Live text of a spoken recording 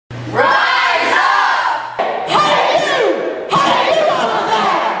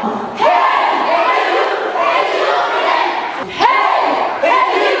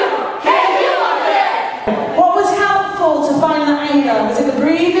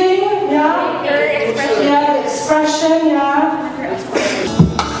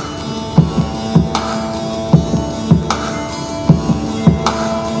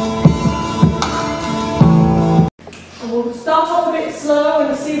slow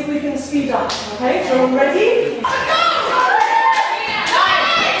and see if we can speed up. Okay, so ready?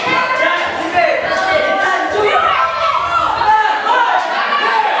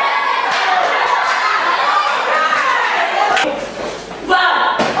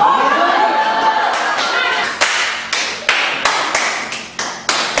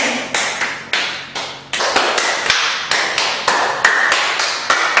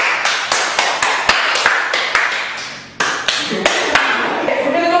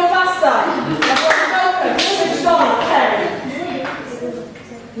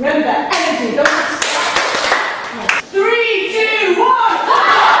 Remember, energy, don't stop. 3, 2, 1.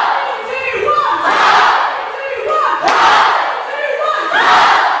 3, 2, 1. 3, 2, 1. 3, 2,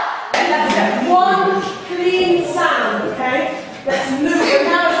 1. And that's it. One clean sound, okay? Let's move. We're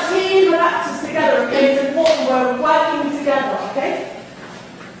now a team of actors together, okay? It's important we're working together, okay?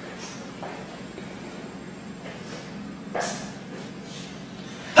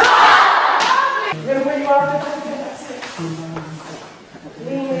 Remember where you are? That's it.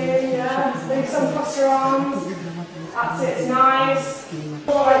 Lean in, yeah. Maybe some cross your arms. That's it, it's nice.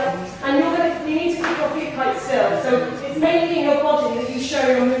 Alright, and you need to keep your feet quite still. So it's mainly in your body that you show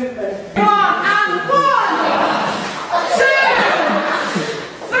your movement. 1 and 1, 2,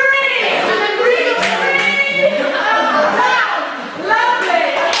 3, and then breathe 3, and down. Lovely.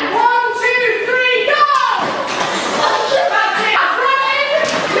 1, 2, 3, go! That's it. Running,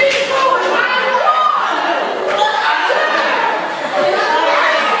 lean forward, and 1.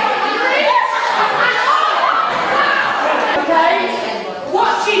 Okay?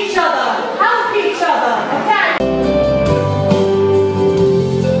 Watch each other, help each other, okay?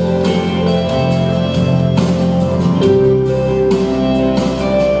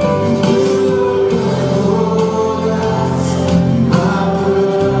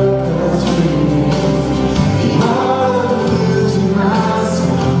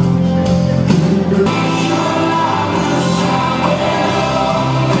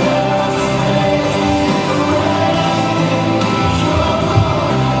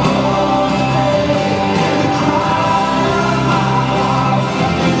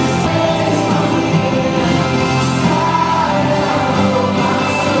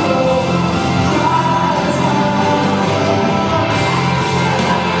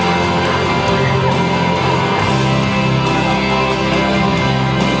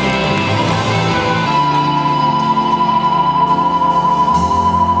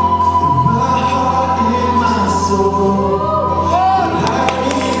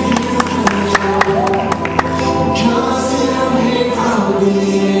 Conceal me from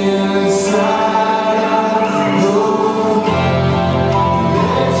me.